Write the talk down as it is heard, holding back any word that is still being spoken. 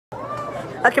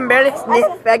I can barely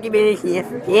sniff. I can barely sniff.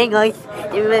 Yeah, guys.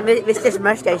 Mr.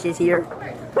 Mustache is here.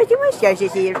 Mr. Mustache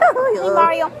is here. Hey,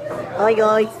 Mario. Hi,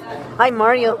 guys. Hi,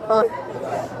 Mario.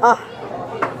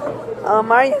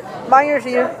 Mario. Mario's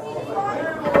here.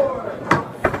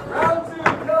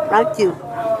 Round two.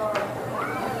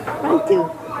 Round two.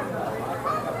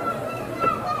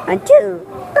 Round two.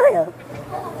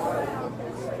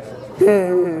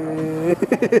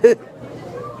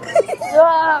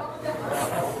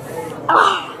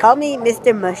 Call me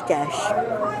Mr. Mustache.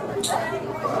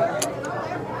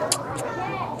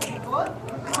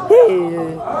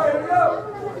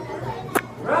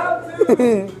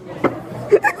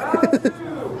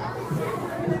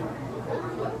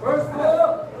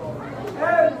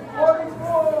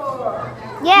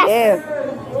 Yes. Yeah.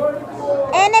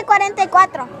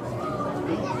 N44.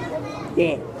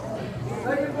 Yeah.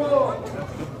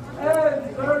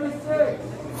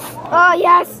 Oh,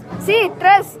 yes. Sí,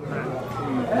 3.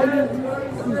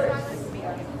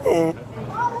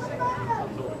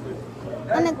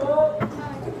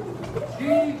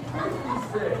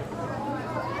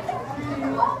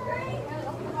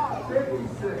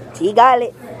 She got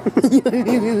it.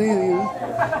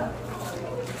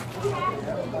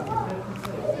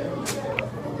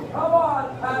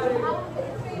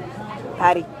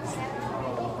 Patty.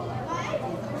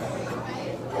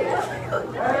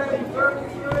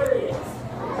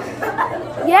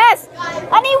 Yes.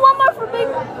 I need one more for big.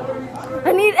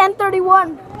 I need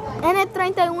N31.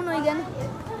 N31 again.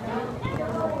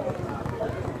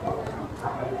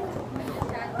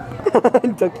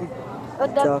 Ducky.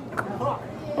 Duck.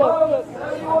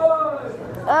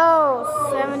 Oh,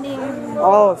 70.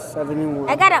 Oh, 71.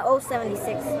 I got an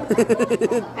 076.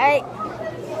 Alright.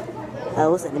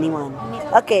 Oh, 71.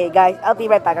 Okay, guys, I'll be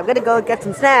right back. I'm gonna go get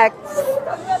some snacks.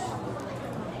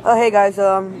 Oh, hey, guys,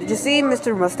 did you see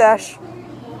Mr. Mustache?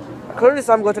 I clearly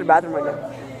saw him go to the bathroom right now.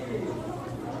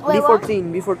 Wait,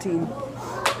 B14, B14.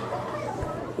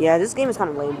 Yeah, this game is kind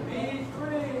of lame.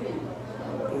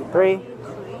 B3.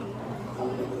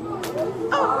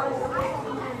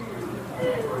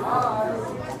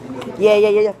 Yeah.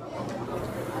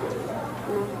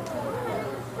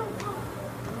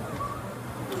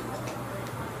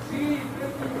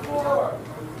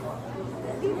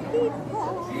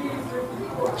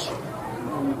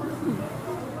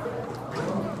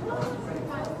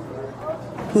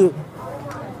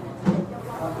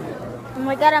 Oh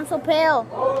my god, I'm so pale.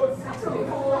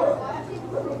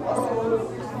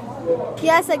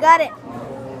 Yes, I got it.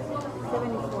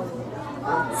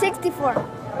 64.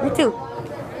 Me too.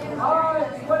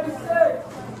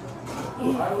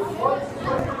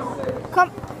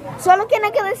 Come. Solo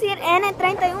tiene que decir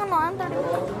N31, Anthony.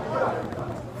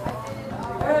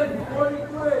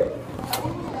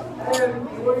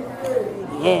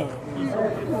 Yeah.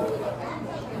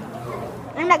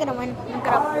 I'm not gonna win. I'm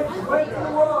gonna...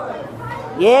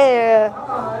 Yeah.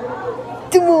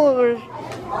 2 more.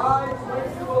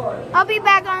 I'll be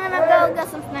back. I'm gonna go get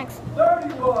some snacks.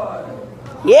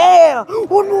 Yeah.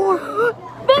 1 more.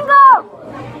 Bingo!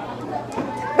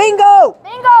 Bingo.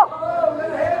 Bingo!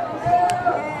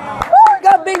 Woo, we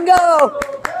got bingo.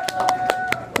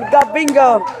 We got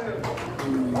bingo.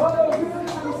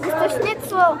 Mr.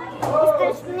 Schnitzel.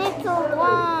 Mr. Schnitzel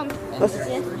won. What's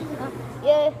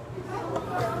Yeah.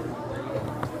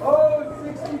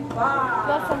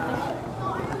 Got something.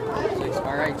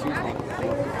 Alright, Tuesday.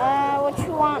 What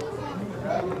you want?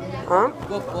 Huh?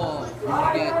 Football. You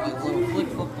want to get a little flick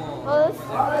football. Oh, this?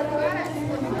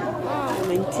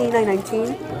 19.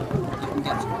 You can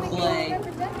get some clay.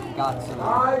 Got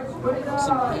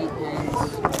some paintings.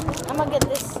 I'm gonna get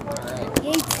this. Alright.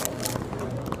 Yeet.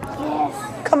 Yes.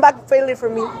 Come back failure for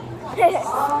me.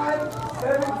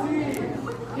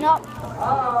 No.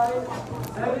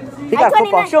 He got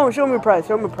football. 29. Show him your prize.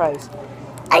 Show him your prize.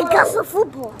 I got some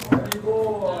football.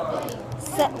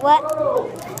 What?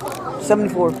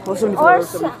 74. Oh, 74. Or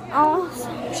 70. oh.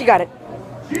 She got it.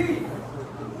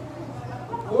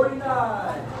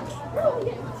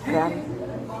 Got it.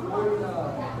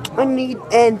 I need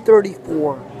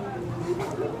N34.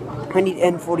 I need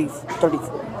N34.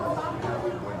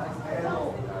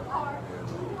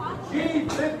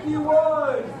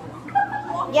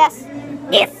 Yes.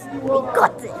 Yes. We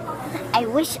got it. I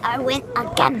wish I win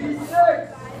again.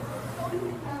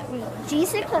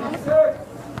 G6 or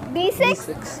B6?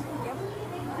 B6.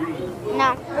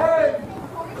 No.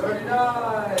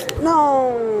 No.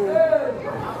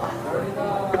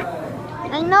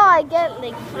 I know I get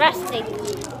like frustrated.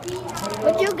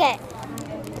 What'd you get?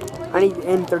 I need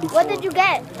N34. What did you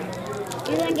get?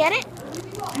 You didn't get it?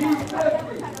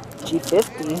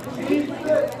 G50.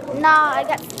 No, I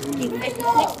got G50.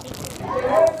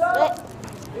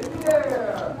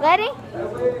 Ready?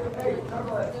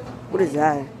 What is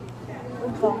that?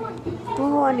 Go.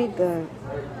 Oh, I need that.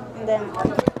 And then.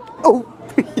 Oh!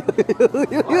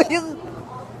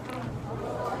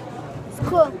 It's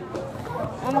cool.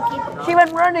 I'm gonna keep it. She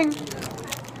went running.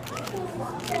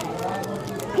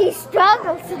 He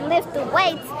struggles to lift the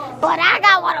weights, but I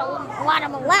got what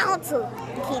I'm allowed to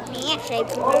keep me in shape.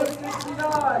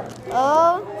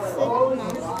 Oh, 6,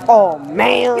 9. Oh,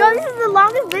 man. Yo, this is the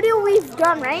longest video we've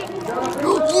done, right?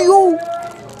 Yo!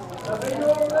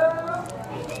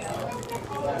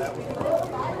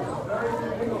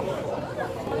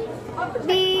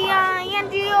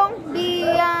 B-I-N-G-O,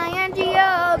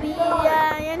 B-I-N-G-O,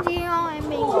 B-I-N-G-O, and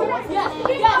bingo.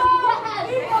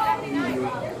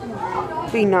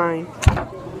 B9.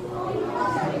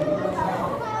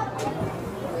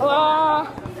 Oh,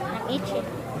 I'm itching.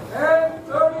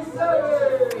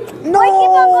 No! Why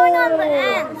keep on going on the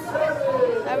ends?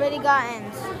 I already got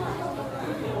ends.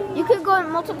 You could go in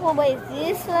multiple ways.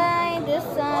 This side, this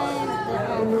side.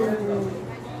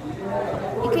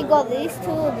 You could go these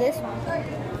two, this one.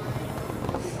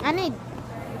 I need.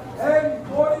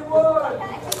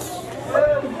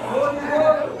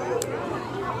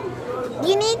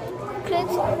 You need Chris.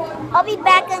 I'll be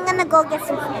back. I'm gonna go get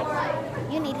some snacks.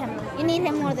 You need him. You need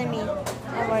him more than me.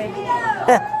 Don't worry.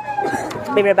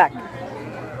 Be right back.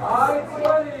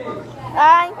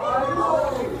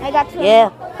 I got two. Yeah,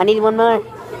 I need one more.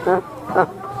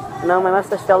 No, my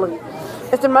mustache fell.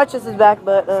 Mr. Muchus is back,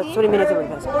 but 20 minutes already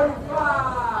passed.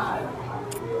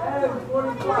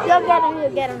 You'll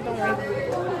get him, don't worry.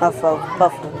 Buffalo.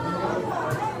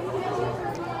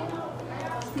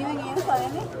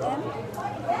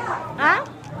 ¿Ah?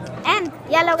 And,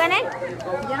 ¿ya lo gané?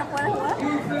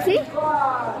 ¿Sí?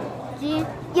 Sí.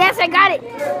 Yes, I got it.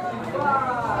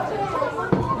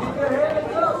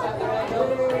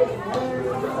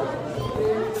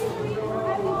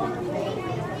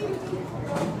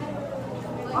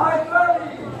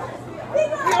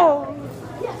 No.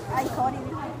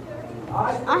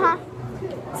 Ajá.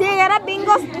 Si llegara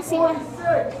bingos, sí.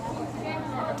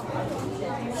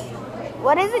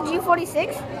 What is it,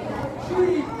 G46?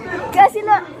 Casi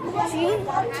lo... Sí.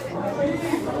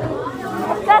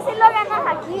 Casi lo ganas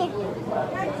aquí.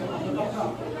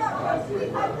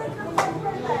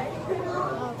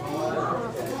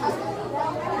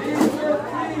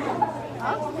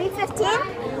 B15?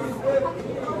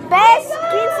 Best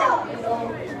 15.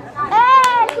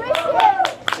 Hey, Christian!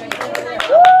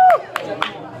 Woo!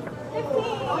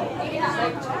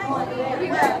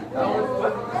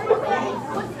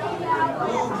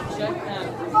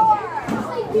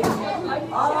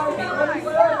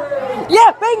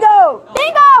 Yeah, bingo!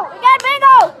 Bingo! We got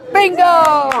bingo! Bingo!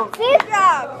 See?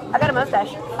 I got a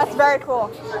mustache. That's very cool.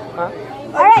 Huh?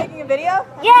 All right. Taking a video?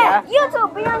 Yeah,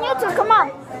 YouTube. Be on YouTube. Come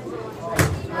on.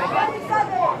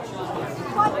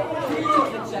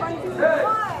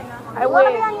 I You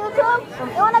wanna win. be on YouTube?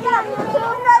 You wanna be on YouTube?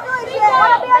 You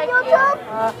wanna be on YouTube?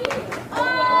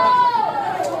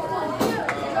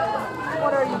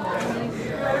 What are you?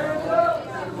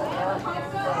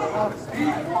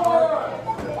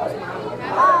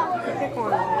 Pick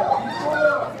one.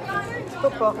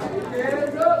 Football.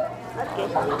 Okay.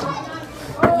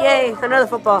 Yay, another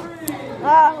football. We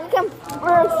can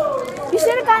first. You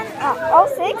should have gotten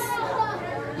 06.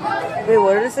 Wait,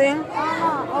 what are they saying?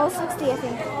 No, 060, I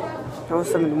think. Oh,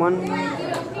 71.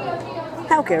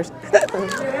 Who cares?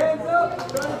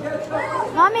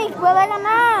 Mami, puede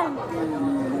ganar.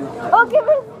 Oh, give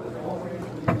it.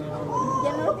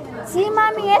 Sí,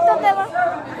 mami, esto te va.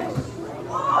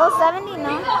 070,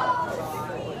 no.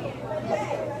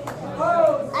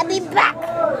 I'll be back.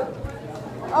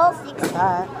 060.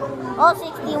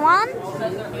 061.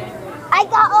 I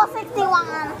got 061.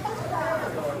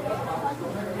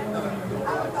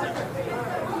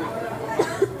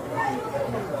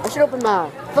 I should open my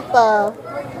football.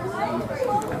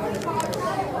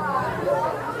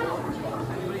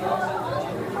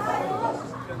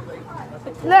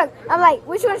 Look, I'm like,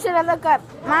 which one should I look up?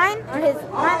 Mine or his?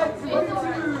 Mine.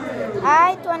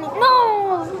 I-20.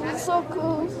 No! It's so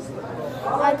cool.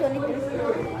 I-23.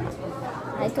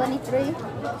 I-23.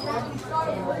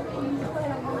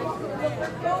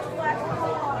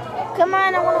 Come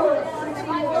on, I want to...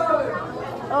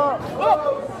 Oh,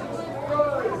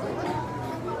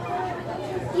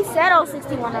 he said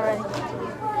 061 already.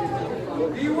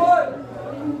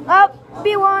 Up,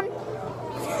 B1.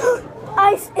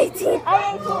 Ice 18.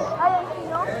 I-18,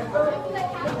 no?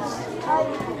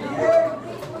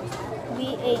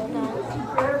 B8, no.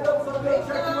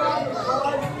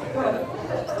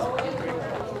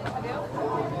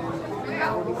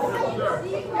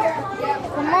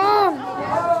 Come on.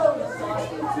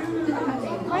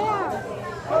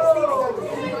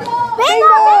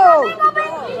 Bingo! Bingo!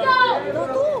 Bingo!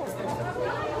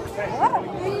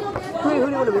 Who do you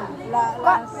want to win?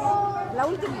 La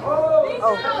última.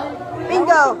 Oh.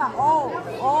 Bingo! Bingo! Oh.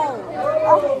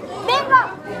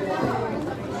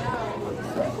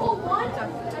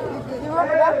 What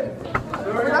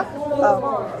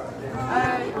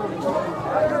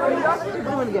do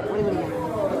you want to get?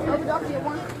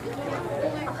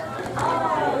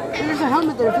 There's a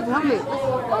helmet there. Pick the helmet.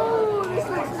 Oh, this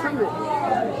one's Helmet.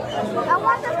 I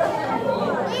want this one.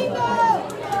 Bingo!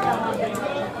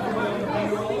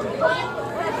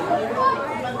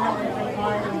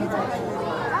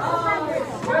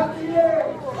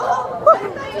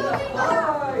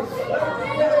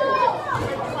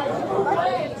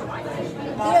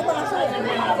 Tira con la suya.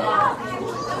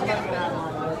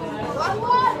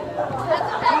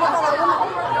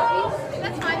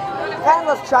 I kind of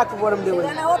lost track of what I'm doing.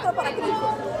 Gana otro para Cristo.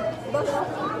 Dos, dos.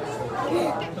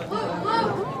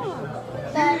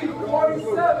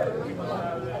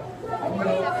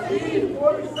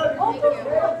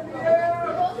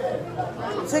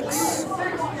 6.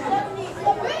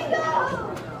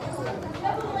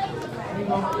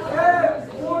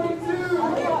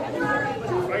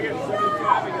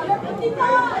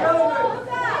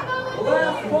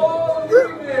 Last ball of the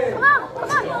evening.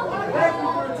 Thank you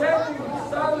for attending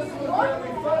Silas and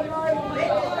Family Fun Night.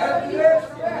 After this,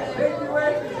 make your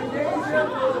way to the gymnasium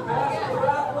for the basketball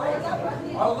raffle.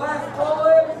 Our last ball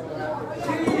is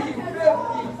T53.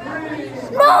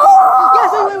 No!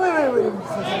 Yes, wait.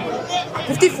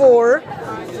 54.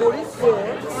 46.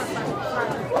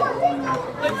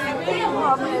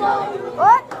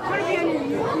 What?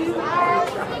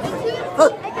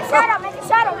 Make a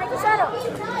shadow.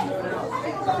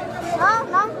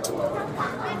 No.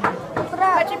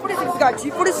 G46 got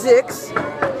G46.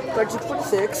 Got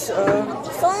G46.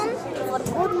 Son for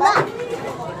good luck.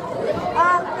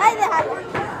 Ahí déjalo.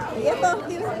 ¿Y esto?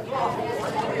 Tira.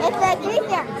 Este es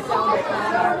Cristian.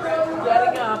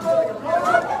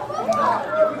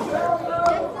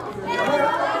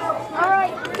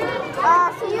 Alright.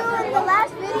 See you in the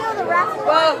last video, the raffle.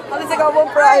 Well, at least I got one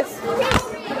prize.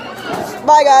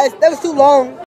 Bye, guys. That was too long.